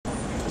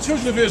The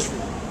children of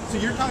Israel. So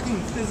you're talking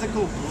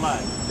physical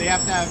blood. They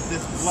have to have this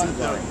blood.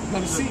 No,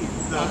 the seed.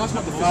 I'm not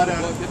talking about the blood. They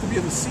have to be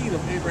of the seed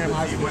of Abraham,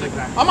 Isaac, and Jacob.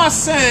 Exactly? I'm not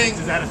saying.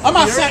 Is that a I'm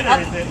not spirit, saying.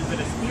 or is it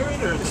a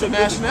spirit, or It's a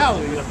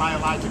nationality. Is it a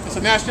biological? It's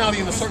a nationality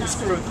in a certain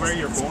spirit. Where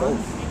you're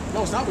born?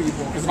 No, it's not where you're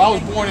born. Because if I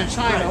was born in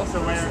China, Right, so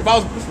if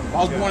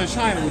I was born in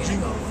China, would you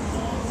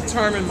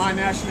determine my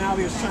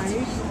nationality as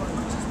Chinese?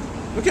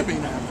 Look at me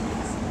now.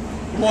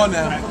 Come on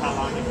now. How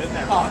long you been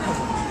there? Oh, come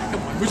on.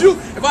 Would you?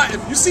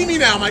 If you see me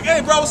now, I'm like, hey,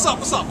 bro, what's up?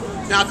 What's up?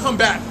 Now I come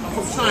back. I'm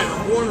from China.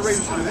 I'm born and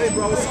raised in China. Hey,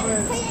 bro, what's up?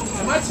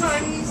 Am I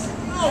Chinese?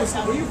 No, it's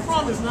not. Where you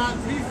from is not.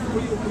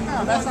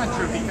 No, that's not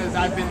true because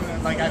I've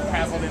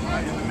traveled in the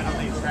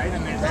Middle East, right?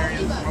 And there's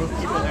areas, most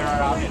people there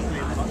are obviously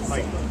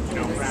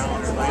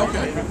brown or light.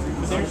 Okay.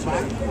 But there's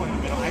black people in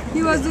the middle.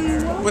 He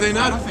wasn't. But they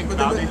not. I don't think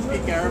they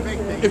speak Arabic.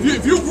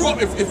 If you grew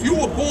up, if you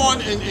were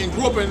born and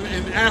grew up in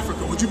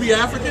Africa, would you be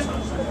African?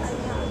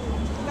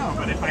 No,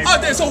 but if I.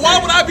 Oh, so why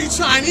would I be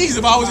Chinese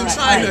if I was in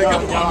China?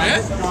 Come on, man.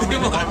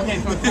 Okay,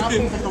 so it's not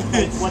physical.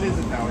 What is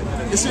it though?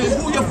 It's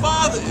who your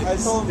father is.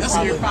 That's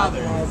who your father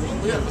is.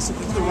 Yeah, So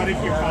what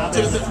if your father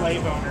is a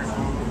slave owner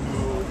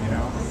who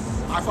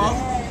my father?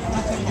 I'm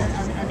not saying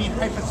I mean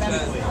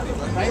hypothetically,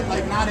 right?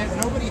 Like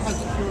nobody has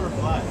pure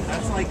blood.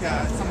 That's like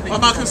something.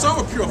 I'm not concerned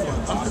with pure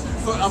blood.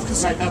 I'm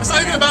concerned. Right, It's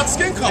not even about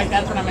skin color. Right,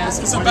 that's what I'm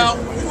asking. It's about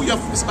who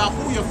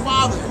your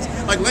father is.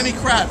 Like Lenny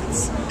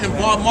Kravitz and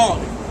Bob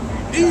Marley.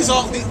 These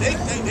are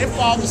their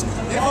fathers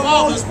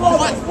were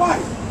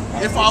white.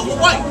 Their father was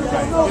white.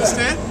 You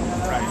understand?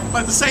 But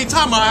at the same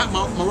time,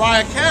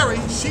 Mariah Carey,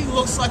 she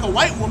looks like a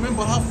white woman,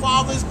 but her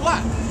father is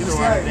black. You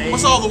understand?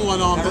 What's all the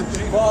one on?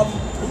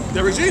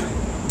 Derek Jeter.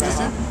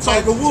 So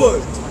Tiger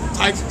Woods.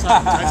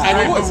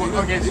 Tiger Woods.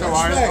 Okay, so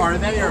are they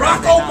or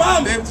Barack are they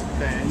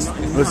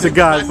Obama. What's the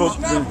guy for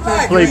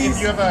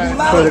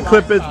the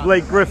Clippers?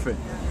 Blake Griffin.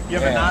 You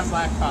have a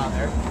non-black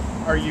father.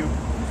 Are you?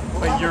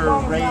 But you're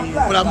raised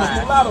But I'm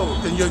black.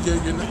 not. Then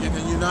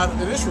you're not an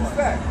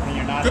Israelite. And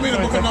you're not. Give me the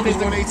book of Numbers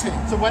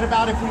 1:18. So what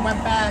about if we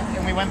went back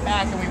and we went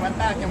back and we went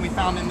back and we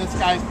found in this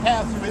guy's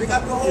past who is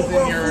got the whole in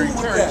world your fooled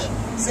with church?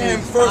 that. Saying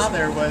His first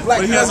father was. black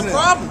But he has a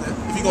president. problem then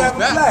if he goes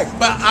back.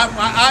 But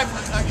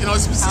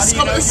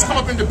this come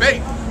up in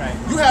debate. Right.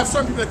 You have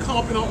certain people that come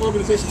up in our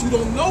organizations who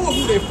don't know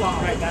who they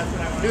father. Right, that's what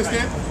I want. You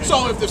understand?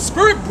 So if the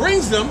Spirit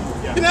brings them,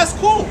 then that's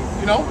cool.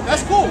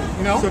 That's cool.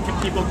 So can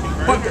people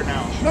convert or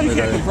no? No, you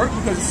can't convert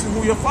because it's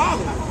who your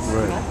father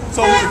is.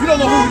 So if you don't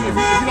know who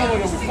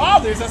your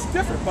father is, that's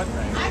different. But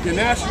your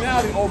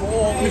nationality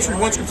overall, let me read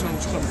one scripture.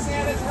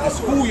 It's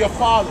who your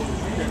father is.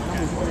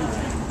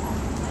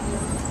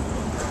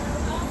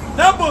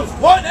 Numbers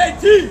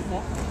 1:18.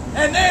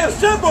 And they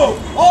assembled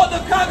all the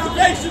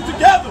congregation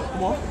together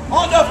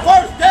on the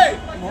first day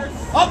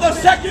of the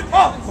second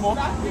month.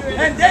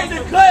 And they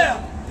declare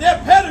their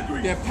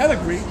pedigree. Their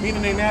pedigree,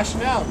 meaning their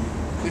nationality.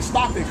 Their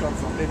stock they come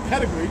from. Their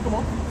pedigree, come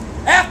on.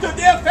 After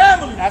their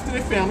family. After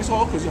their families,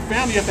 because your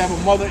family you have to have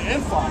a mother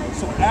and father.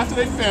 So after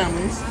their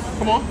families,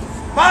 come on.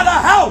 By the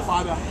house.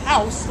 By the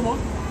house, come on.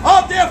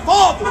 Of their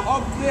father.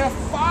 Of their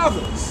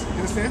fathers.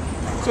 You understand?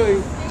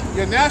 So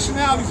your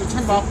nationality is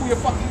determined by who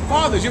your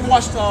fathers. You ever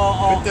watched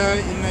But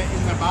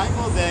in the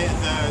Bible, the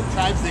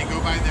tribes they go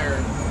by their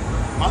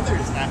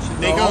mother's nationality.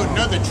 They go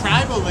the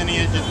tribal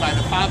lineage is by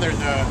the father.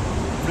 The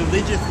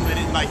religious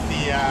lineage, like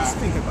the. Let's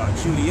think about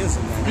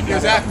Judaism.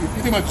 Exactly. You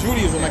think about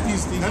Judaism, like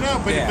these.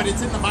 But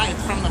it's in the Bible.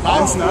 It's from the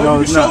Bible.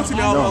 You can show it to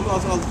me.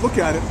 I'll look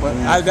at it, but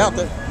I doubt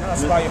that. No,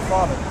 it's by your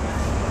father.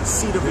 The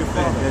seed of your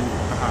father.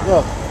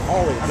 Look,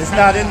 it's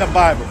not in the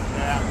Bible.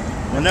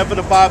 Whenever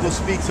the Bible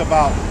speaks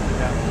about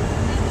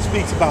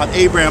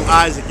Abraham,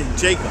 Isaac, and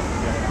Jacob,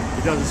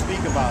 it doesn't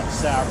speak about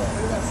Sarah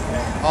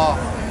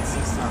and it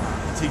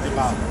speaks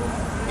about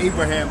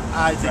Abraham,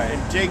 Isaac,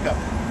 and Jacob.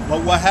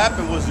 But what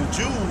happened was the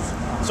Jews,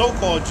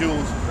 so-called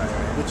Jews,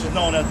 which is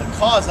known as the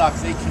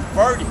Cossacks, they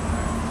converted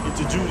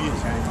into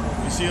Judaism.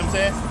 You see what I'm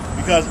saying?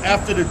 Because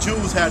after the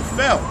Jews had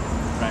fell,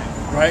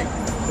 right,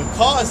 the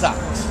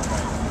Cossacks,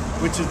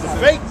 which is the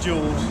fake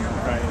Jews,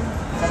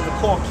 from the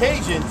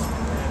Caucasian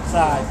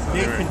side,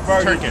 they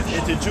converted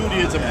into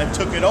Judaism and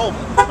took it over.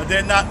 But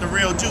they're not the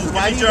real Jews.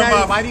 Why do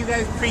you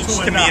guys preach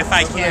to me if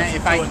I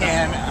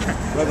can?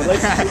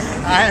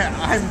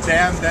 I'm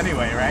damned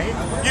anyway, right?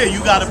 Yeah,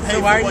 you got to pay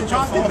for what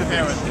your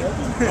foreparents did.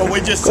 But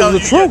we're just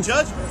telling you your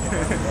judgment.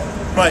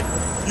 But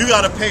you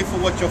got to pay for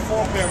what your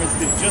foreparents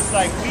did, just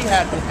like we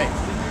had to pay.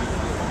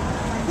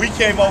 We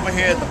came over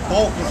here at the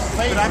bulk of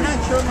slavery. But I'm not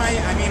sure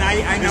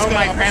I know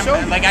my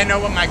grandparents, like I know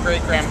what my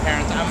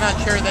great-grandparents, I'm not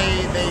sure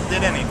they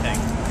did anything.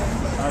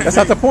 That's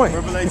not the point.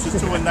 Revelation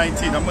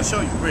 2:19. I'm going to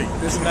show you. Read.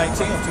 This is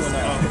 19 or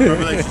 2:9?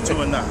 Revelation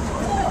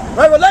 2:9.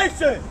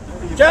 Revelation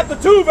chapter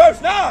 2 verse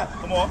 9.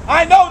 Come on.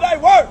 I know thy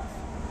work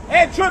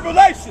and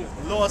tribulation.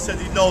 The Lord says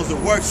he knows the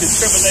works and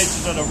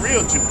tribulations of the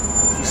real Jew.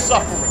 The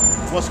suffering.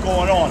 What's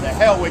going on. The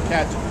hell we're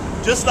catching.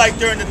 Just like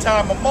during the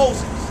time of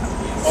Moses.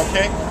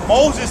 Okay?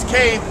 Moses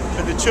came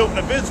to the children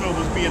of Israel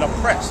was being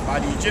oppressed by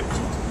the Egyptians.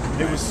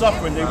 They were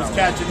suffering. They was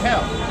catching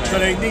hell. So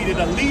they needed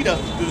a leader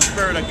through the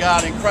Spirit of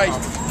God in Christ.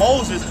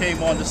 Moses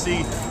came on the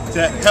scene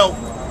to help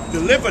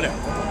deliver them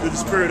through the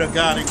Spirit of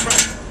God in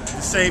Christ.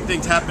 The same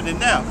thing's happening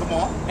now. Come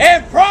on.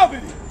 And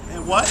poverty.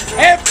 And what?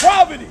 And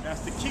poverty. That's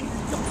the key.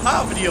 The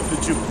poverty of the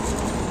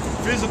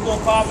Jews. Physical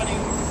poverty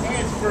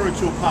and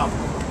spiritual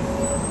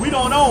poverty. We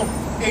don't own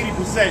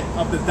 80%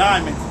 of the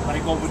diamonds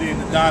like over there in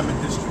the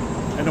diamond district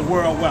and the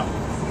world wealth.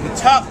 The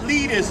top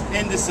leaders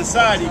in this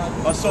society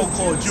are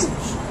so-called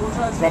Jews.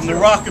 From the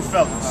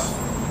Rockefellers,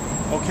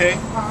 okay?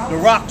 The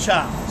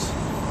Rothschilds.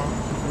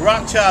 The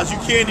Rothschilds, you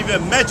can't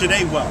even measure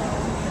their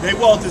wealth. Their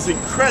wealth is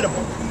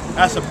incredible.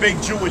 That's a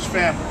big Jewish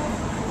family.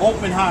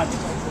 Oppenheimer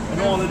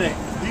and all of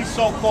that. These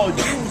so-called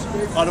Jews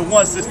are the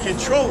ones that's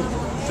controlling.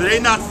 So they're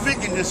not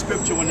fitting the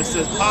scripture when it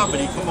says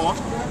poverty. Come on.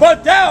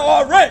 But thou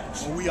art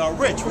rich. Well, we are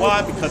rich.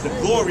 Why? Because the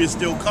glory is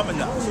still coming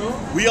to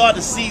us. We are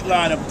the seed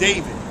line of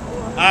David,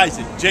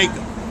 Isaac,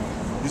 Jacob.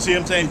 You see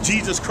what I'm saying?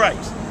 Jesus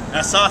Christ.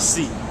 That's our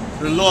seed.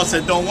 The Lord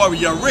said, don't worry,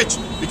 you're rich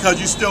because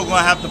you're still going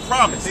to have the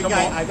promise. Come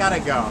on. I gotta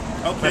go.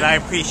 Okay. But I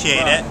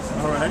appreciate it.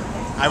 All right.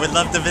 I would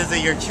love to visit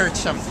your church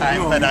sometime,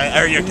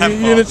 or your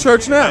temple. You're in the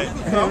church now.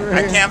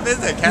 I can't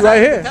visit. Can Right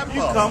I? here. Temple?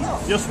 You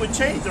come just with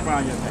change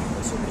around your neck.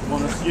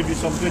 Want to give you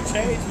some good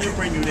change? We'll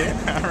bring you there.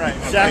 All right.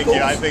 Well, Shackles? thank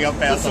you. I think I'll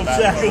pass Put some on that.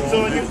 shackles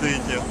on you.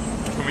 Thank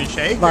you. Can we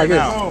shake? Like or this.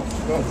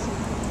 no?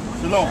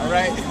 Shalom. All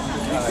right.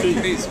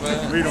 Peace,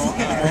 man. Read on.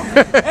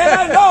 And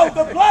I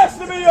know the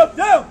blasphemy of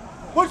them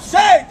which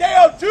say they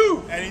are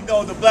Jews And he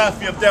knows the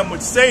blasphemy of them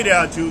which say they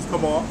are Jews.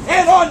 Come on.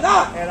 and are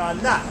not. And are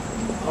not.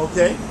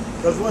 Okay?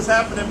 Because what's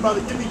happening,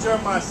 brother? Give me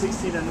Jeremiah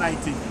 16 and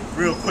 19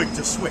 real quick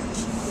to switch.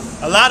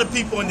 A lot of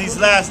people in these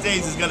last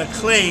days is going to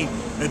claim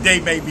that they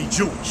may be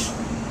Jewish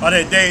or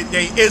that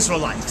they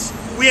Israelites.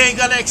 We ain't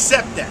going to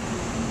accept that.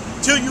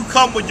 Till you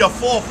come with your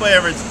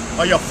forefathers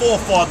or your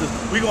forefathers,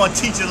 we're going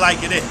to teach it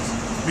like it is.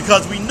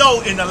 Because we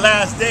know in the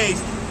last days,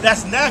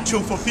 that's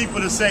natural for people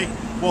to say,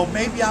 well,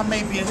 maybe I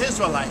may be an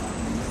Israelite.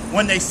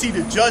 When they see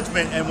the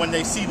judgment and when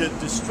they see the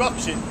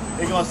destruction,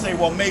 they're going to say,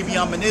 well, maybe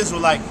I'm an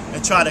Israelite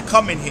and try to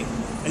come in here.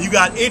 And you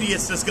got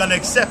idiots that's going to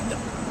accept them,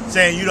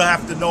 saying you don't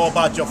have to know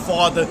about your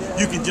father,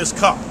 you can just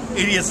come.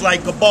 Idiots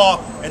like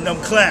Gabar and them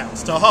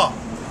clowns, Tahar.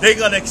 They're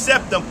going to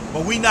accept them,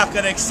 but we're not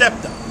going to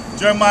accept them.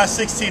 Jeremiah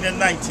 16 and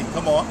 19,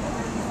 come on.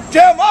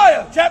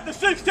 Jeremiah chapter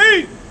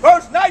 16,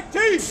 verse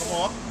 19. Come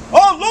on.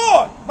 O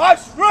Lord, my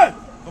strength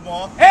Come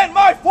on. and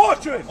my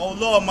fortress Oh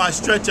Lord, my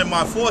strength and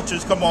my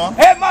fortress, come on.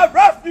 and my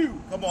refuge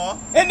Come on.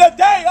 in the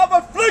day of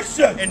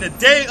affliction. In the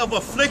day of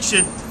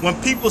affliction, when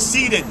people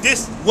see that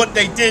this, what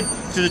they did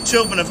to the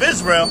children of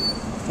Israel,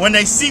 when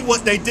they see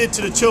what they did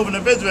to the children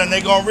of Israel, and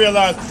they're going to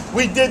realize,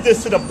 we did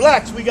this to the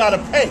blacks, we got to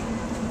pay.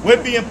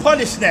 We're being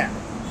punished now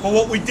for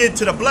what we did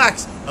to the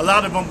blacks. A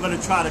lot of them are going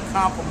to try to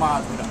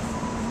compromise with us.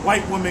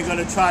 White women are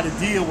going to try to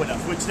deal with us,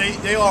 which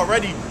they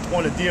already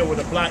want to deal with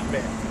a black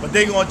man. But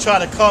they're going to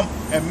try to come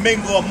and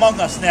mingle among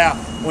us now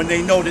when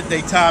they know that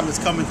their time is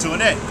coming to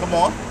an end. Come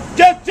on.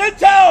 The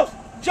Gentiles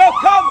shall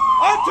come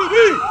unto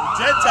thee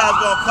Gentiles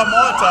going to come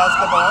on to us.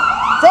 Come on.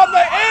 from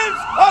the ends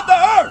of the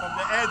earth, From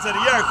the ends of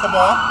the earth. Come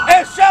on.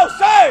 and shall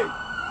say,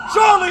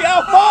 surely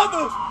our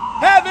fathers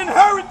have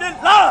inherited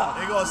lies.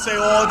 They're going to say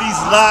all these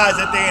lies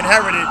that they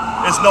inherited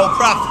is no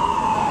profit.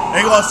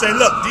 They're going to say,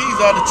 look, these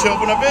are the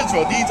children of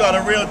Israel. These are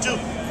the real Jews.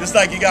 Just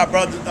like you got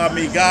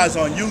guys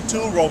on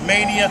YouTube,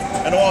 Romania,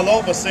 and all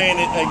over saying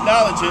it,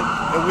 acknowledging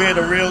that we're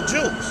the real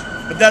Jews.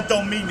 But that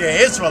don't mean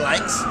they're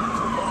Israelites.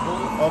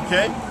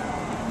 Okay?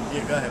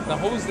 Yeah, go ahead. Now,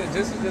 who's the,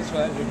 this is just for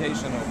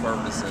educational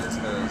purposes,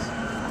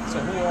 so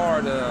who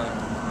are the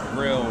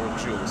real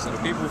Jews? So the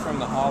people from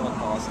the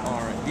Holocaust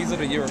aren't, these are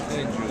the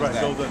European Jews. Right,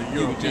 that those are the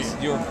European.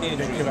 Just European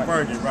They Jews.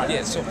 converted, right.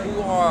 Yeah, so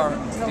who are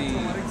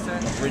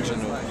the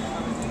original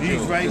These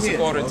Jews? right just here.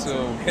 according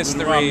to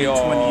history Deuteronomy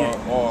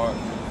or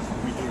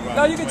 28.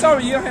 no, you can tell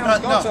me. You don't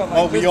have to go to No, like,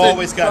 oh, we just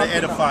always got to something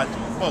edify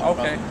the book.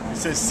 Okay. It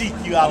says, seek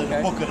you out of the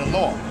Okay. book of the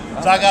law.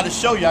 So I got to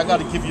show you, I got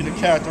to give you the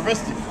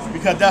characteristics.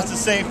 Because that's the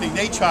same thing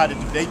they try to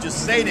do. They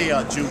just say they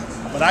are Jews.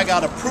 But I got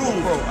to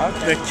prove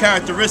the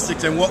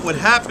characteristics and what would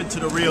happen to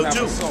the real Have a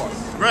Jews. source.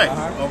 Right.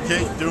 Uh-huh.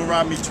 Okay.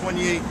 Deuteronomy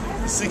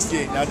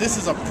 28:68. Now this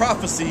is a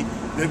prophecy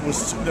that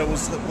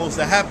was supposed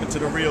to happen to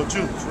the real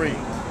Jews. Read.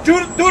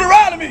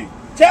 Deuteronomy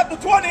chapter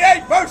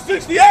 28, verse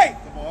 68.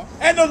 Come on.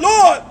 And the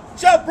Lord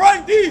shall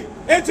bring thee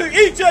into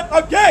Egypt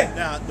again.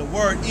 Now the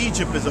word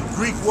Egypt is a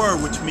Greek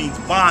word which means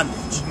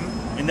bondage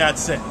in that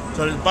sense.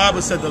 So the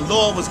Bible said the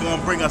Lord was going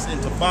to bring us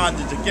into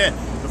bondage again.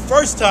 The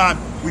first time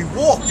we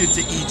walked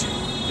into Egypt,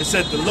 it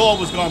said the Lord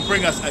was going to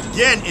bring us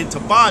again into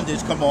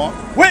bondage. Come on.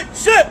 With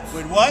ships.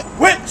 With what?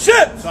 With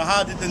ships. So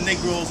how did the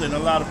Negroes and a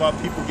lot of our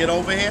people get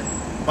over here?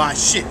 By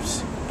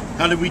ships.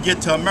 How did we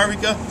get to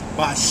America?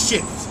 By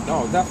ships.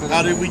 No, definitely.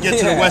 How did we get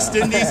to the West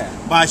Indies?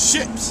 By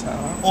ships.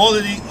 All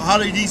of these, how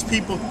do these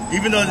people,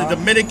 even though the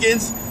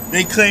Dominicans,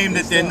 they claim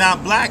that they're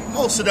not black,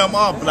 most of them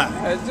are black.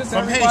 It's just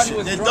From everybody Haitian,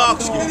 was they're drawn dark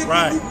to skinned. them.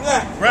 Right.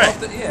 Right.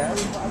 Yeah,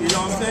 everybody. You know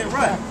what I'm saying?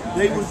 Right.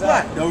 They was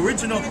black. The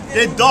original,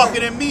 they're darker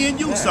than me and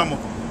you, some of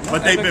them.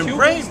 But they've the been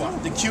Cubans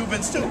brainwashed. The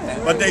Cubans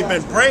too. But they've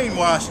been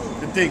brainwashed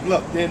to think,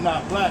 look, they're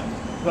not black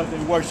because they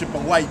worship a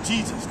white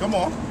Jesus. Come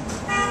on.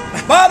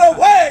 By the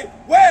way,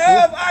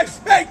 whereof I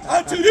spake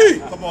unto thee,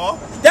 Come on.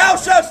 thou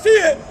shalt see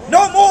it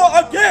no more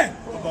again.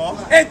 Come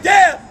on. And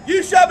there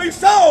ye shall be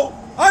sold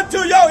unto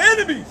your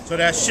enemies. So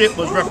that ship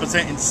was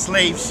representing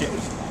slave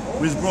ships.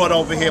 We was brought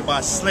over here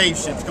by slave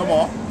ships. Come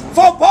on.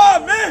 For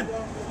bondmen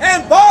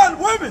and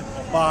bondwomen.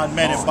 Bond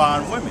men and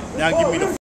bond women. Now give me the